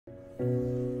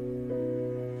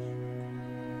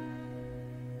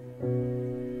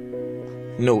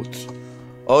Note: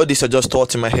 all these are just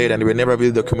thoughts in my head and they were never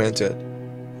really documented.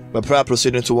 But prior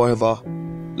proceeding to whatever,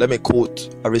 let me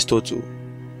quote Aristotle.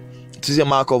 It is a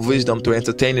mark of wisdom to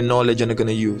entertain the knowledge you're not going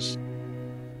to use.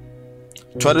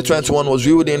 2021 was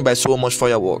wheeled in by so much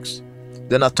fireworks.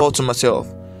 Then I thought to myself,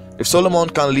 if Solomon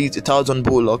can lead 1,000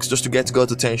 bullocks just to get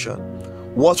God's attention,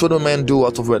 what would a man do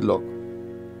out of wedlock?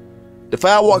 The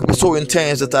fireworks were so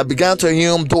intense that I began to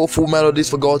hum doleful melodies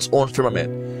for God's own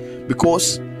firmament,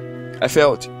 because I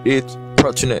felt it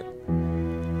pertinent.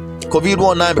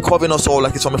 COVID-19 be covering us all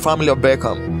like it's from a family of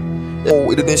Beckham.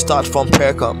 Oh, it didn't start from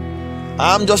Peckham.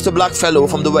 I'm just a black fellow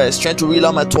from the West trying to reel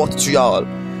out my thoughts to y'all.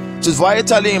 It is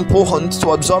vitally important to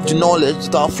observe the knowledge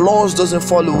that our flaws doesn't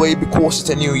fall away because it's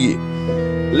a new year.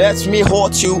 Let me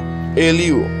hurt you a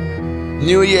little.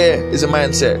 New year is a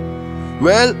mindset.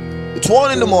 Well, it's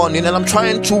 1 in the morning and I'm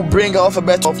trying to bring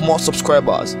alphabet of more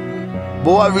subscribers.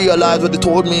 But I realized what they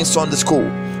told me in Sunday school,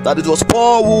 that it was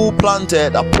Paul who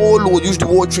planted, Apollo who used the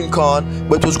watering can,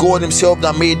 but it was God himself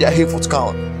that made their efforts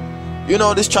count. You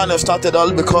know, this channel started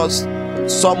all because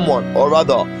someone, or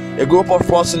rather a group of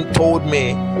persons, told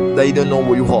me that you don't know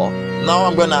who you are. Now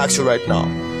I'm gonna ask you right now,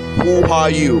 who are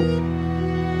you?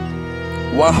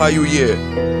 Why are you here?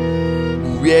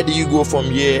 Where do you go from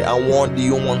here, and what do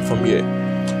you want from here?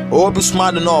 I hope you're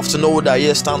smart enough to know that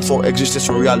here stands for existence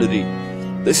in reality.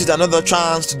 This is another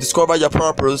chance to discover your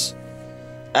purpose.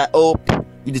 I hope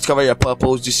you discover your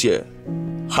purpose this year.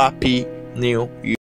 Happy New Year.